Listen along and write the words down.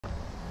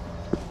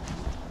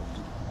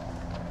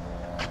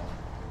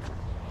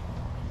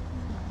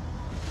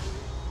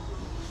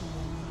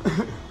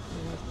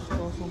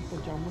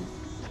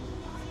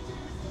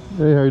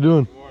Hey, how you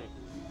doing?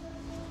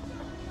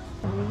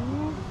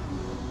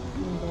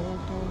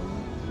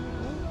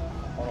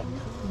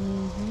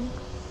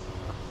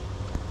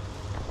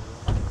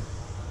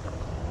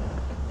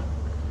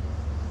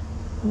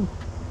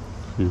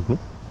 Excuse me.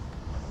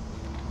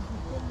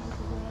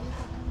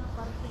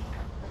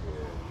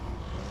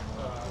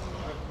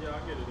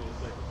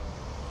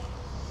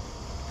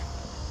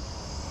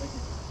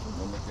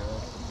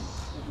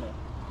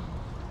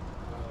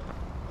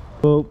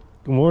 Well,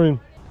 good morning.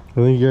 I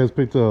think you guys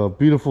picked a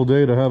beautiful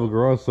day to have a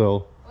garage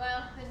sale.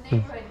 Well, the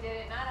neighborhood did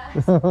it, not us.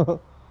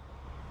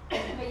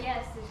 But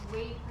yes, it's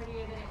way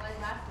prettier than it was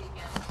last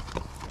weekend.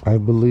 I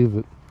believe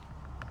it.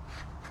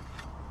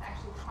 It's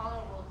actually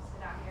tolerable to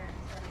sit out here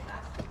instead of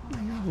last week. Oh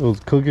my God. It was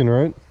cooking,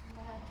 right?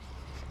 Yeah.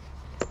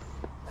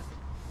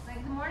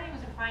 Like the morning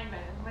was fine, but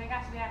when it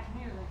got to the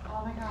afternoon, it was like,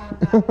 oh my God, I'm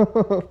dying.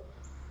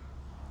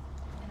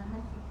 And I'm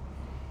hungry.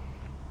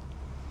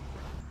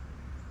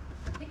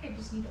 I think I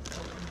just need to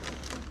open it.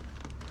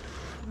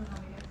 I don't know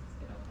how many guys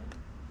get open.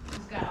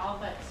 It's got all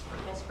that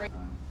spray. And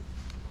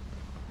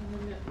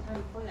then the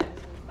time before that, it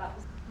was about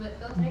this. But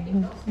they'll take it,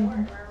 they'll store it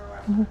wherever we're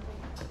have it.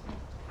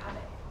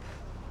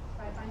 If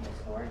I find a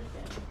storage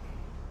bin.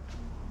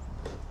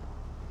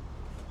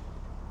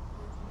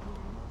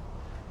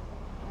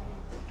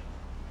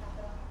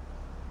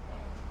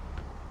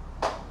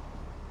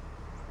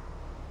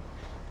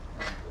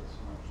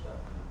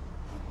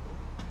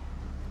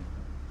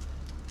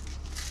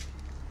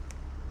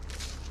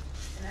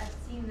 And I've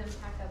seen them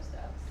pack up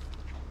stuff.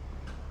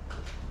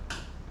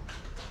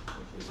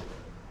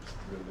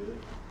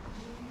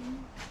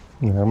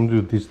 Yeah, I'm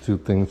gonna do these two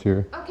things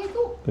here. Okay,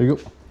 cool. There you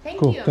go. Thank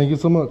Cool. you. Thank you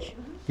so much.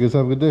 You guys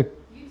have a good day.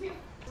 You too.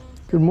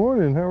 Good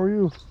morning. How are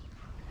you?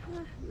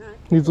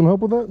 Need some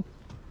help with that?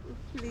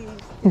 Please,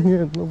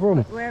 Yeah, no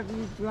problem. wherever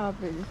you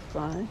drop it is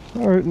fine.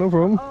 All right, no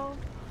problem. Oh,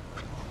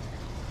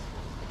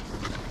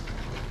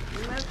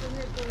 you must have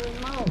hit the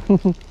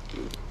remote.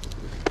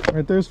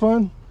 Right there's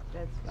fine.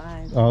 That's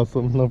fine.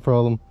 Awesome, no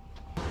problem.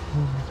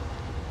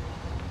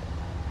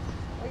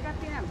 Oiga,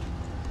 Pam,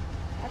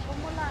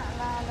 ¿cómo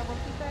la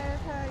bolsita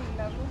esa y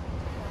la luz?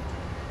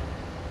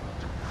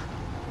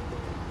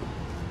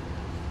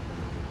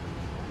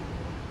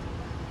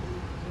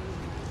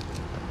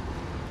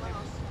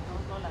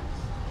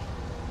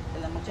 $2 de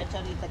la muchacha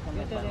ahorita que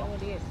me pagó.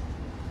 10.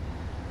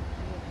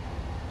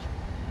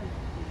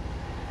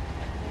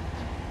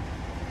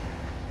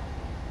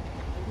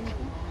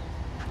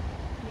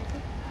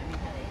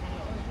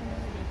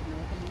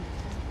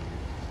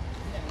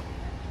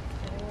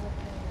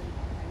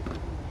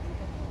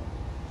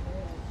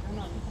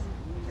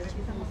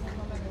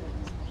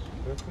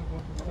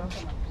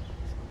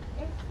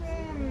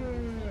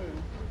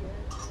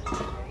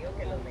 Digo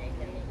que lo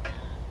dejen y ya.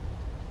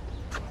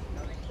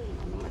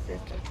 No más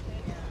esto.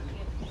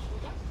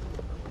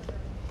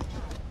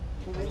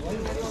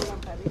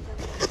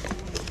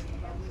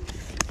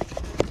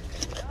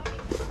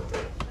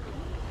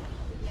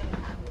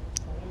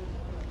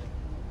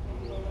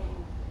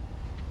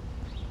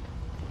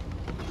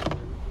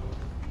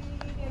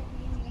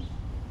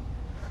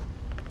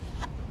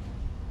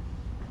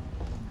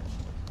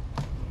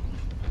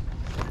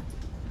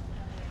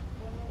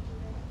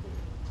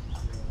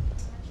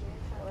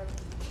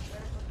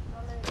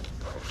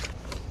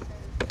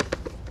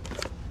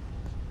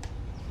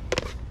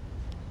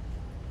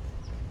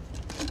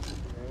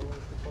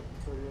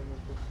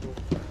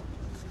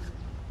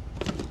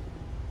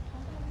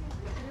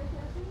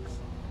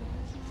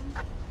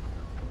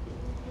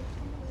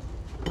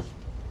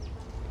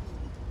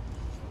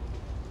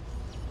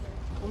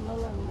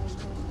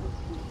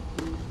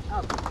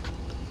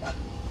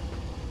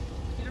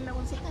 ¿Quiere una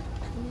bolsita?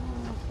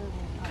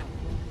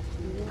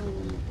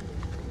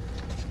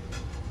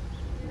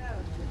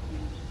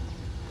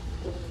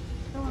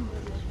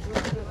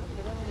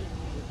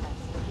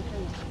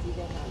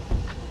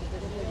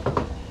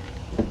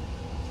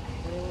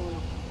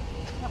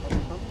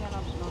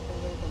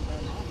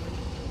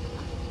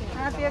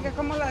 Ah, tía, que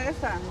como la de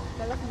esa,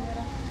 de la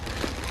señora.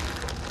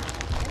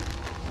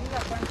 Mira,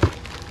 cuánto.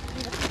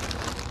 Mira.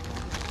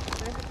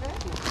 ¿Tres?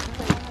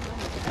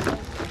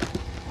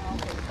 Ah,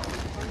 ok.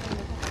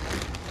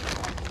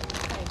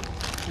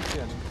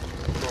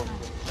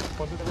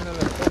 ¿Cuánto tiene la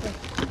esposa?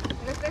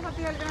 El espejo,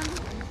 tía, el grande.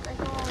 El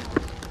espejo.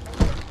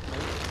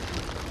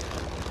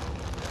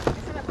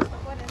 Ese me costó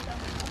 40.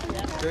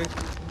 Sí.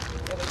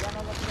 Pero ya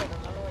no lo quiero,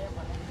 no lo voy a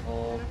poner.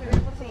 Oh.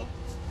 Sí.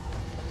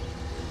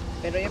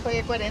 Pero yo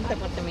pagué 40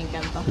 porque me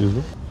encantó.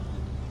 Sí.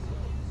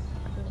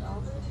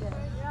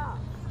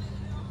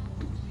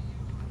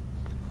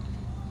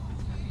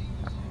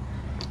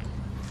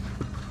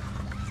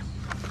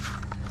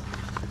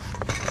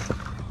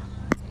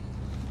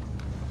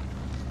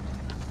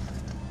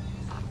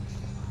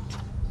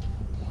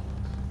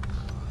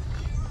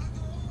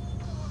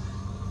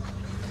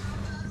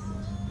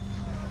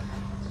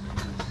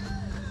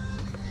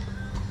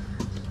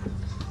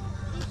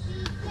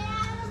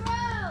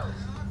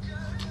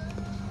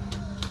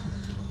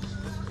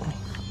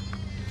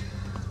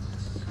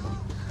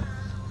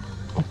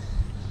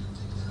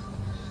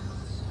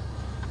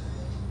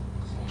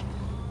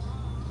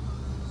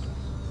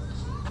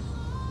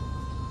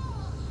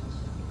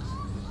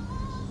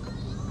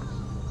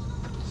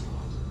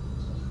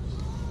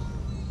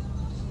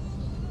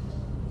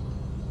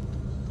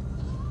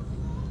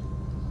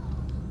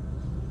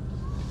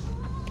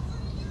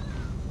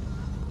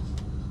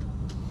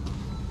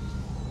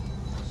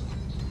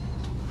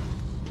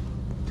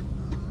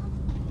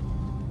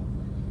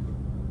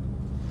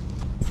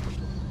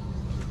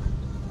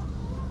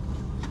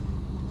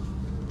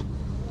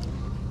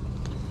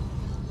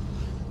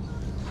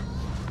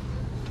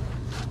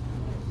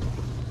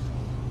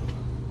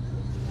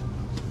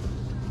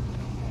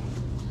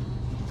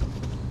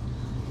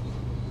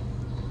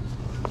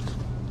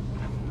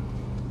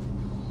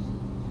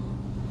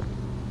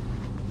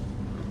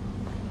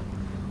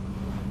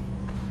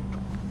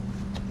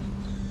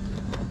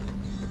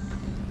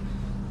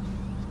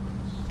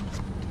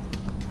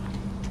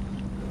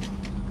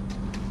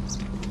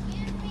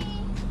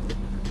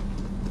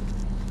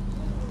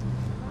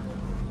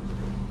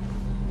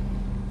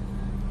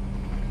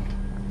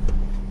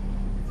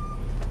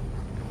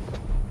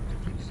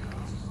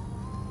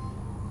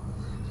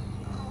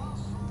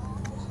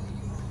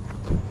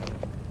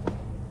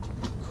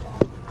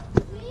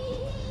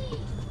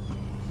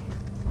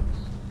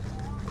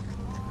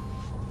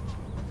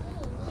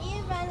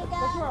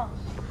 What's wrong?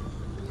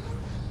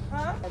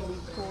 Huh? And we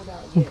pulled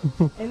out yet.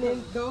 And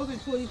then those are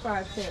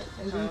 25 cents,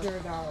 and these are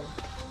 $1.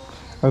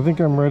 I think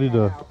I'm ready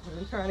to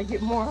I'm trying to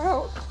get more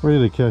out.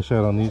 cash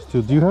out on these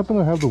two. Do you happen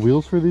to have the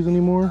wheels for these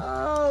anymore?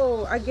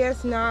 Oh, I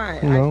guess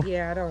not. No?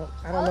 I don't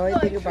know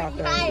anything about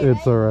those.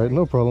 It's all right,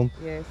 no problem.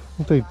 Yes.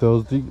 I'll take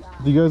those. Do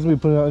you guys be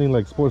putting out any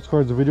like sports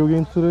cards or video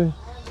games today?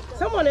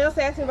 Someone else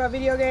asked me about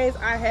video games.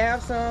 I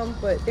have some,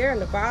 but they're in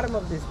the bottom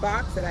of this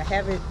box that I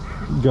haven't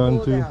Gotten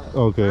pulled to? out.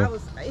 Okay.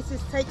 It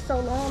just takes so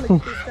long to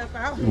get this stuff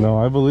out here. No,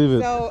 I believe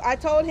it. So I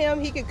told him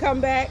he could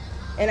come back,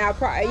 and I'll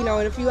probably, in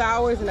a few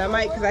hours, and I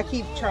might, because I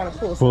keep trying to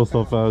pull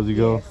Stuff out as you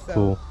go. Yes, so.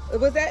 Cool.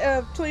 Was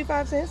that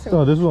 25 cents?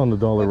 Oh, this was on the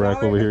dollar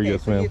rack over here. Okay,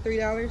 Yes, so you ma'am. get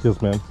 $3?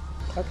 Yes, ma'am.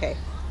 Okay.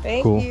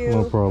 Thank Cool. you.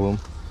 No problem.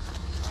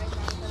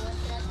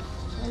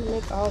 I'm gonna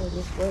make all of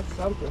this worth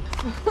something.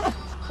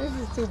 This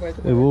is too much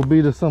work. It will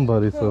be to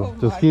somebody, so Oh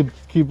just my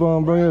keep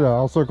on bringing it out.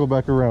 I'll circle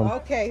back around.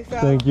 Okay, so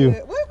Thank you.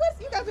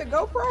 What's you got your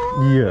GoPro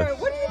on? Yes. Or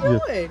what are you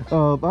doing?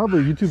 I have a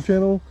YouTube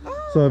channel.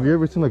 So have you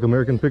ever seen like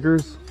American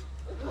Pickers?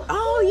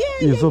 Oh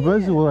yeah. So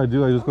basically what I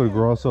do, I just go to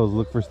garage sales,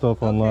 look for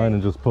stuff online,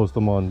 and just post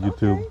them on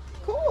YouTube. Okay,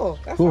 cool.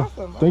 That's Cool.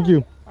 awesome. Thank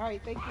you. All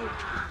right, thank you.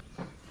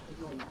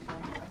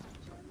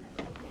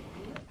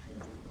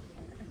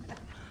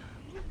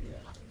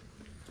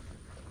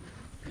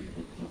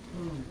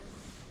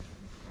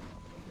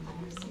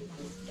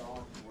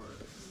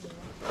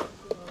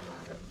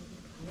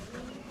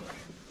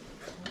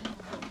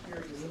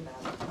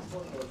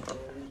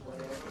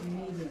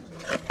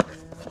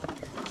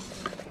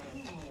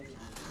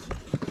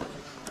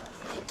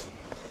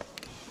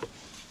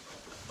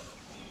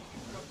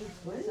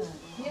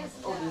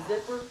 Oh, the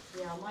zipper?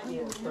 Yeah, I might be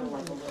able to put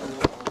like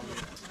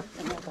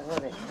a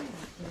little,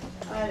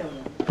 I don't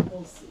know,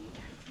 we'll see.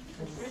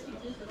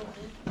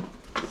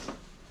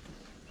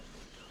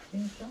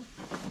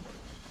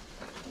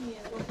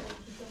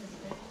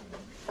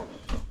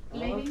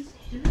 Ladies,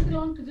 does it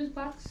belong to this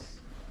box?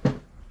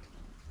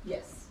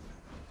 Yes.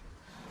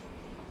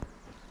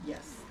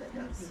 Yes, that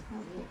does.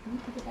 Can you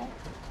pick it up?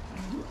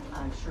 I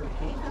sure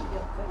can.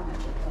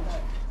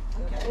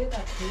 Okay.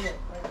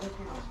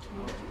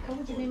 What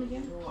was your name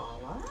again?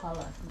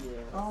 Paula.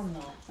 Oh,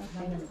 no.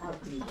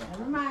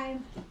 Never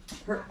mind.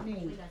 Her,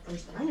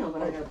 I know,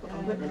 but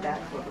I'm putting it back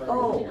for her.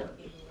 Oh.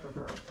 For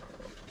her.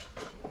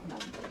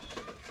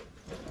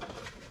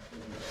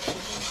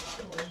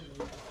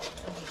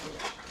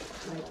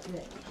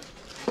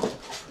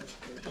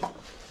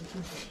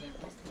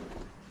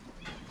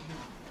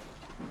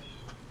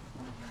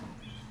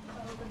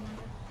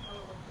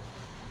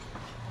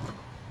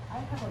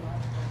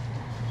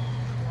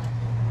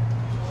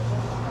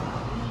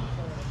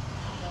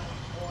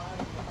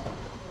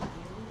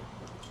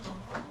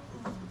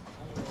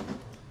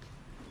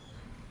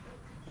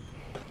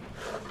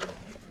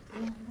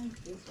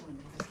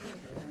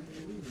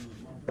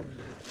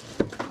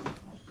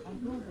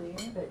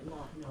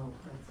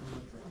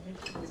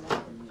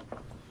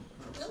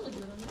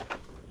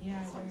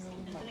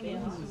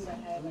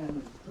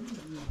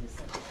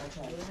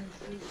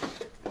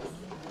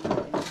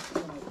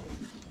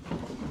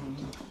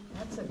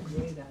 That's a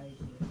great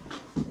idea.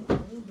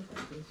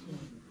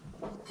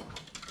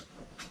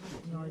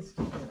 No, it's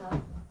too good.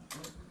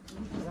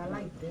 But I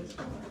like this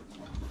one.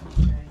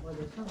 Okay. Well,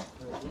 this one's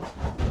pretty.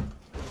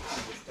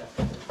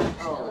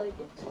 Oh.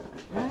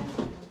 Right?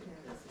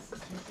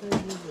 It's so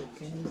good.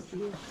 Can you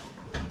see it?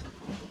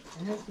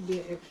 It has to be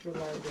an extra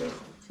large.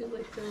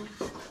 2XL.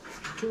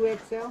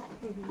 2XL?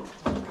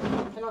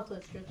 And also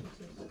it's stretchy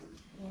too.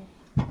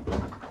 Oh,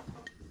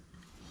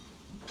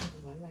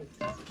 I like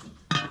this.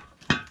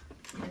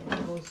 I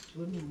go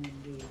swimming in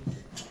these.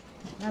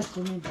 Not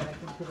swimming, but I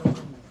can put it on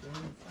my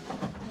friends.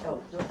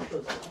 Oh,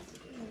 those.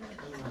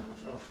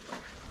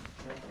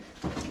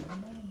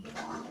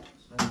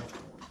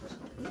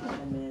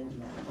 And then,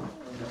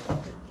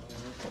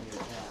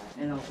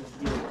 and I'll just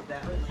deal with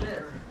that right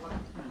there.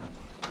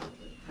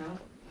 Huh?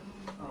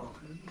 Oh.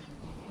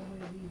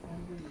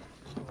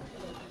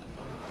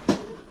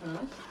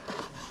 Huh?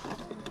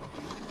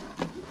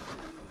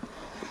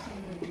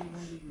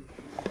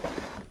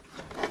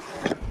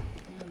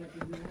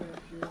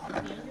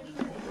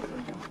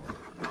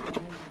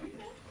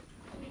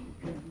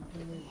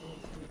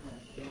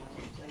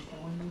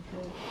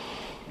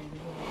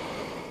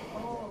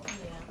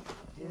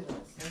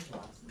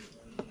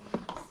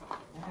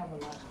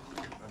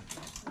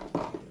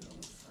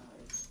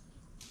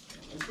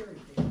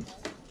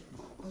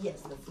 Yes,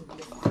 let's put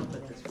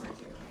this right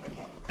here.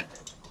 Okay.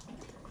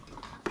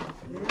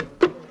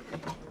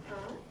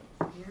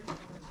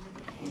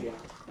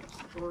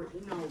 Yeah. Or,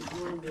 you know,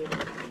 one bit.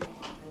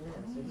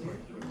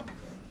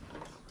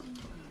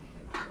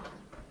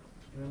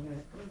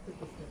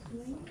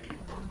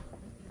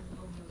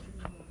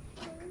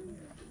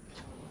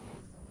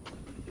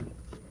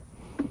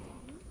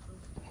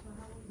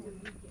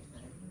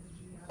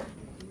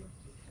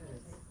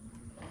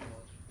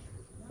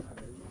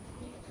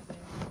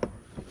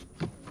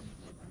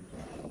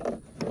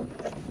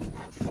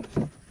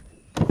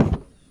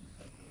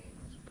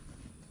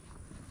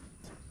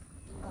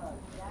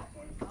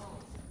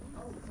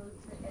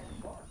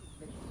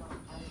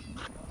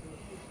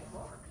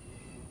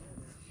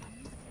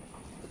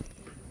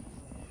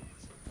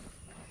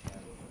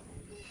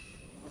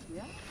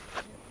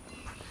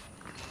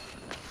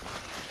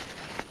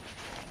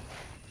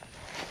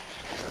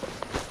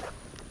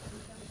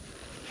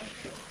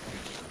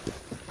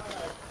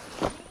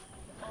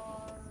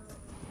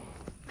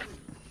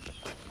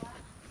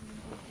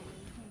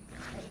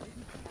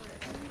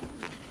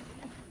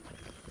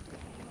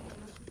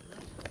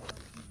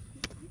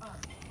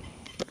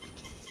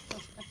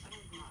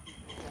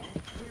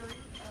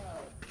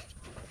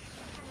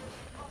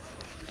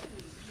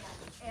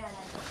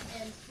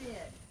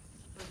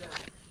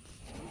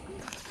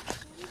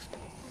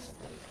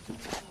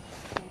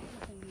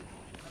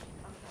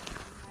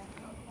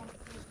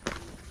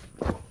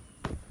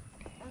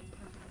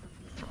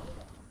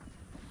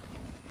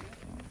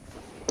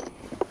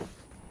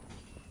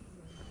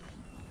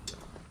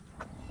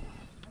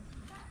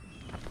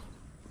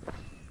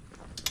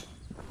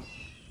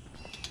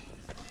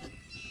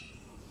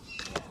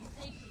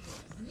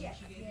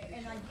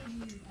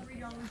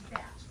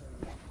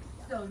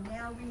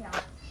 Bring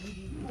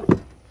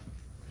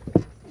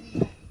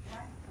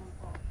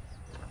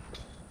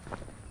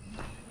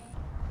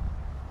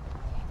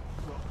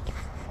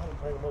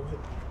them over here.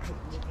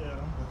 Look at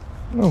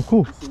them. Oh,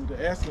 cool. See what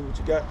they're asking, what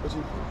you got, what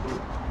you.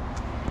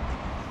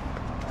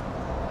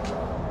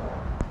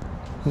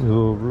 There's a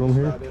little room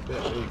here. Slide that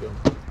back. There you go.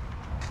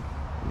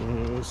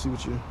 Let's see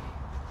what you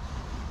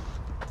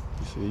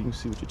see. You can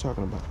see what you're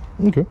talking about.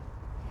 Okay.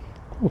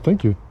 Well,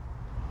 thank you.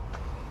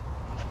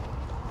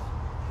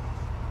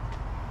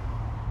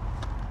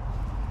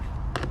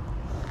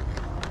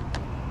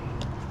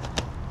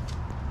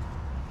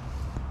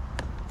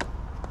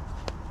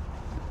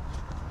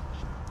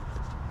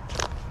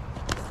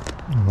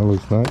 That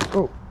looks nice.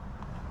 Oh.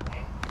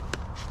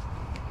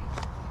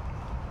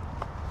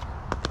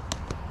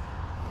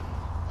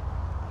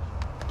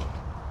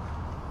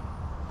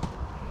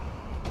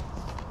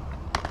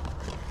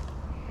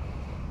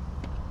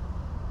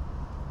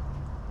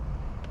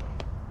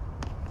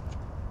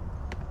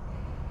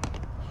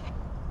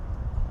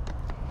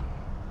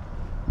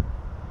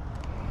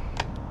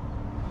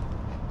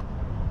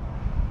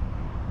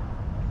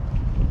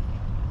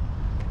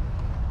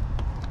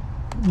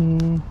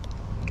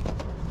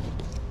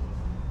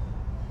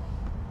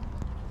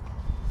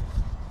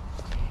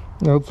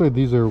 I would say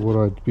these are what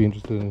I'd be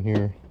interested in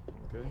here.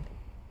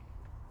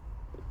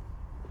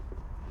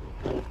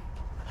 Okay.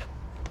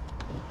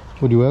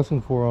 What are you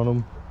asking for on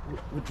them?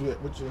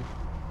 What you?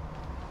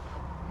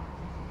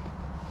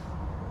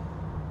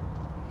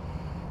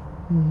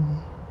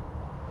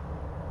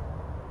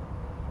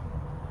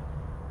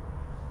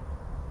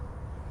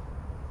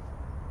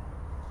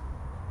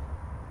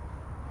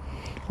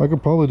 I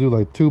could probably do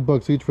like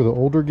 $2 each for the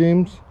older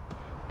games,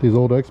 these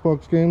old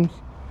Xbox games,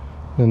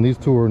 and these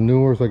two are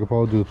newer, so I could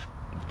probably do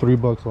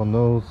 $3 on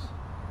those.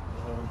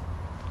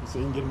 So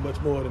you can get much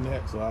more than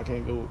that, so I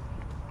can't go.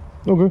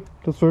 Okay,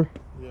 that's fair.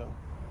 Yeah.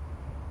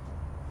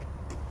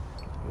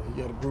 He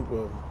got a group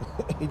of.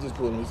 He just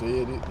put them. He said,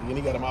 yeah, and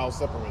he got them all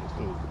separated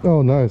too.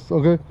 Oh, nice.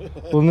 Okay.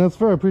 Well, then that's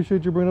fair. I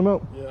appreciate you bringing them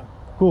out. Yeah.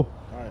 Cool.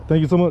 All right.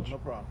 Thank you so much. No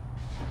problem.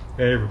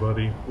 Hey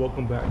everybody,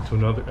 welcome back to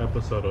another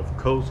episode of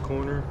Coast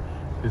Corner.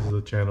 This is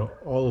a channel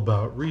all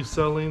about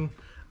reselling.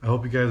 I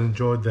hope you guys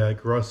enjoyed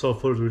that garage sale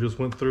footage we just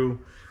went through.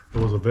 It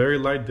was a very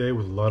light day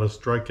with a lot of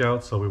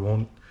strikeouts, so we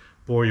won't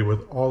bore you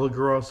with all the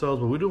garage sales,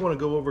 but we do want to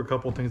go over a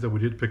couple things that we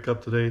did pick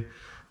up today,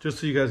 just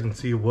so you guys can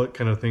see what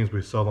kind of things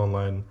we sell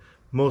online,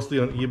 mostly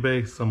on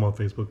eBay, some on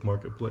Facebook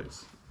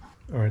Marketplace.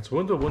 All right, so we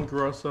went to one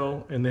garage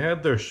sale, and they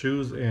had their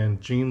shoes and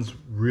jeans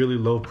really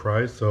low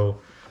price, so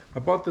I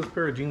bought this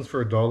pair of jeans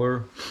for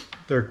 $1.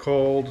 They're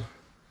called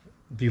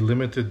the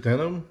Limited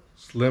Denim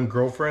Slim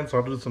Girlfriend, so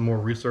I'll do some more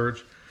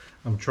research.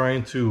 I'm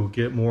trying to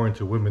get more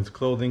into women's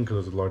clothing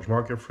because there's a large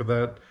market for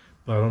that,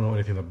 but I don't know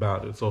anything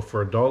about it. So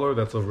for $1,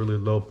 that's a really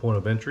low point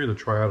of entry to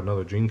try out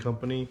another jean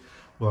company.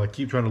 Well, I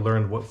keep trying to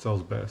learn what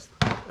sells best.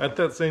 At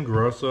that same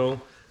garage sale,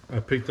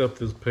 I picked up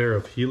this pair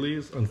of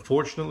Heelys.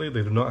 Unfortunately,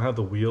 they do not have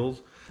the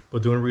wheels,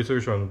 but doing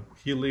research on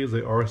Heelys,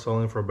 they are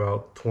selling for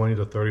about $20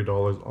 to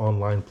 $30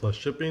 online plus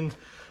shipping.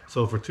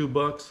 So for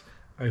 $2,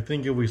 I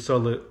think if we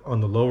sell it on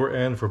the lower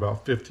end for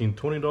about $15,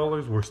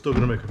 $20, we're still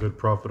gonna make a good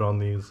profit on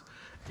these,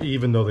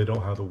 even though they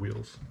don't have the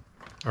wheels.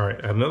 All right,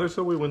 at another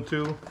sale we went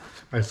to,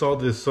 I saw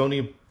this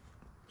Sony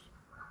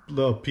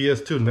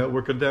PS2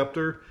 network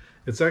adapter.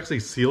 It's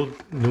actually sealed,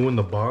 new in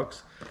the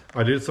box.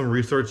 I did some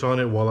research on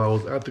it while I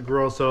was at the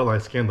garage sale. I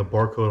scanned the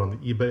barcode on the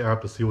eBay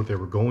app to see what they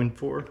were going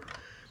for.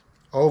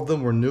 All of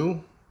them were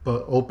new,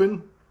 but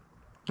open,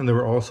 and they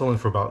were all selling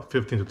for about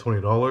 $15 to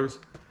 $20.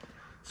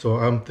 So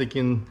I'm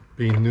thinking,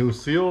 being new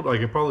sealed, I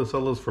could probably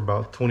sell those for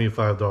about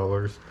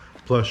 $25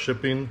 plus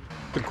shipping.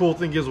 The cool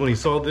thing is, when he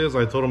saw this,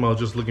 I told him I was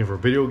just looking for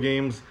video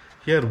games.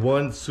 He had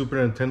one Super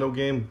Nintendo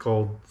game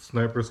called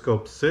Sniper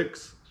Scope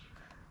 6.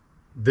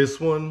 This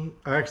one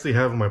I actually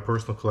have in my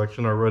personal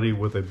collection already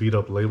with a beat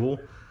up label.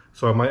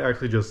 So I might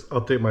actually just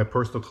update my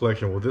personal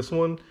collection with this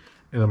one.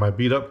 And then my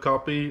beat up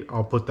copy,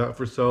 I'll put that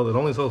for sale. It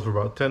only sells for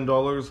about $10.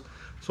 So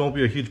it won't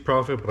be a huge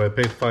profit, but I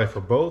paid $5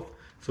 for both.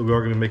 So we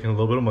are gonna be making a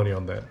little bit of money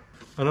on that.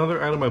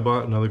 Another item I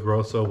bought, another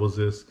garage sale, was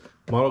this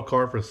model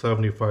car for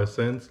 75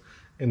 cents.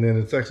 And then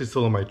it's actually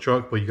still in my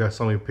truck, but you guys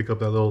saw me pick up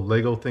that little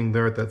Lego thing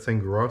there at that same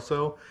garage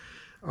sale.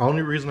 The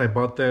only reason I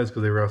bought that is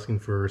because they were asking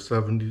for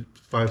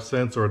 75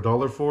 cents or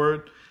 $1 for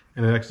it.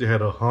 And it actually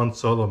had a Han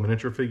Solo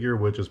miniature figure,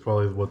 which is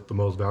probably what the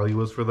most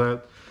value is for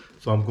that.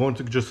 So I'm going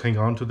to just hang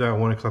on to that. I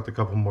want to collect a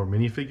couple more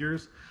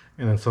minifigures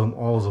and then sell them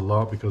all as a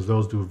lot because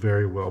those do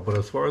very well. But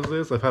as far as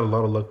this, I've had a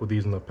lot of luck with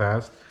these in the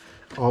past.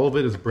 All of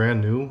it is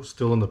brand new,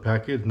 still in the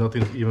package.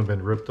 Nothing's even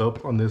been ripped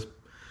up on this.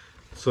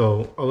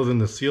 So other than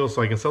the seal,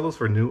 so I can sell this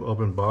for new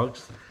open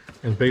box.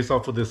 And based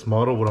off of this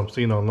model, what I'm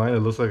seeing online, it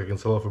looks like I can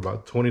sell it for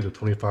about $20 to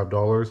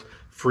 $25.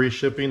 Free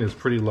shipping is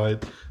pretty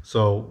light,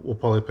 so we'll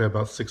probably pay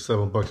about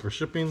 $6, $7 for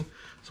shipping.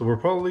 So we're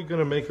probably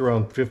gonna make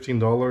around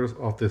 $15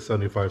 off this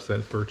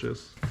 75-cent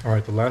purchase. All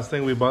right, the last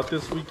thing we bought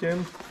this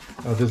weekend,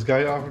 this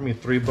guy offered me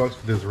 $3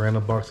 for this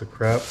random box of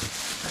crap.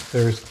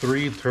 There's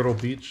 3 Turtle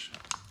Beach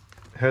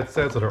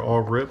headsets that are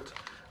all ripped.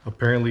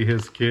 Apparently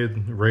his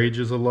kid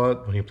rages a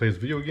lot when he plays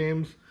video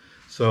games.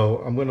 So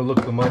I'm going to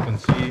look them up and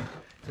see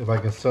if I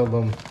can sell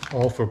them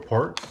all for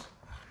parts.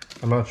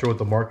 I'm not sure what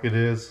the market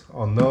is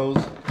on those,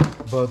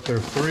 but there are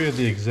 3 of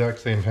the exact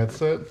same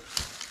headset,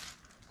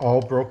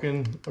 all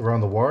broken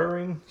around the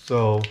wiring.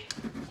 So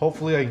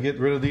hopefully I can get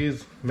rid of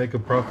these, make a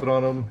profit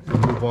on them,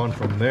 and move on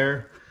from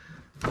there.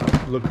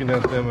 Looking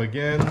at them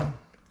again,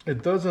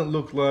 it doesn't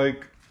look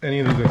like any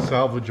of these are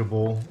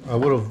salvageable. I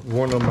would have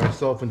worn them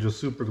myself and just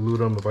super glued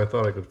them if I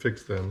thought I could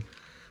fix them,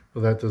 but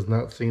that does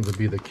not seem to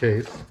be the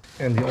case.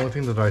 And the only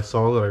thing that I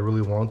saw that I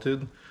really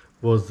wanted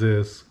was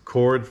this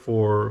cord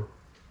for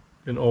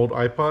an old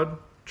iPod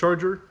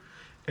charger.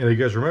 And if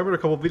you guys remember a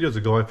couple videos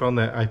ago, I found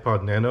that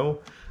iPod Nano.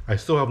 I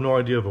still have no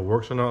idea if it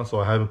works or not, so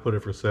I haven't put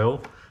it for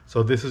sale.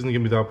 So this is gonna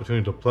give me the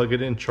opportunity to plug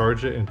it in,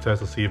 charge it, and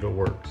test to see if it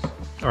works.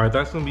 All right,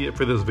 that's gonna be it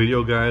for this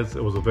video, guys.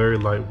 It was a very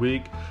light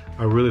week.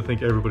 I really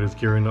think everybody's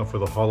gearing up for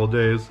the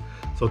holidays.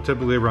 So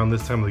typically around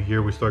this time of the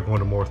year, we start going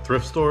to more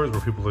thrift stores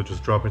where people are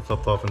just dropping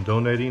stuff off and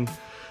donating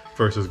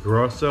versus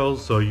garage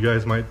sales. So you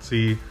guys might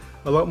see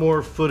a lot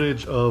more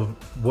footage of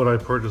what I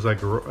purchased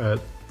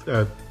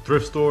at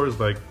thrift stores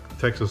like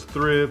Texas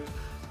Thrift,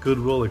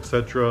 Goodwill,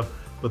 etc.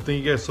 But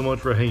thank you guys so much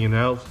for hanging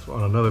out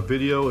on another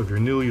video. If you're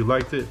new, you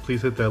liked it,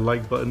 please hit that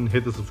like button,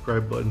 hit the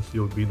subscribe button so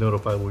you'll be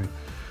notified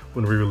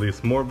when we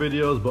release more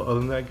videos. But other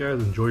than that,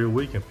 guys, enjoy your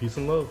week and peace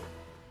and love.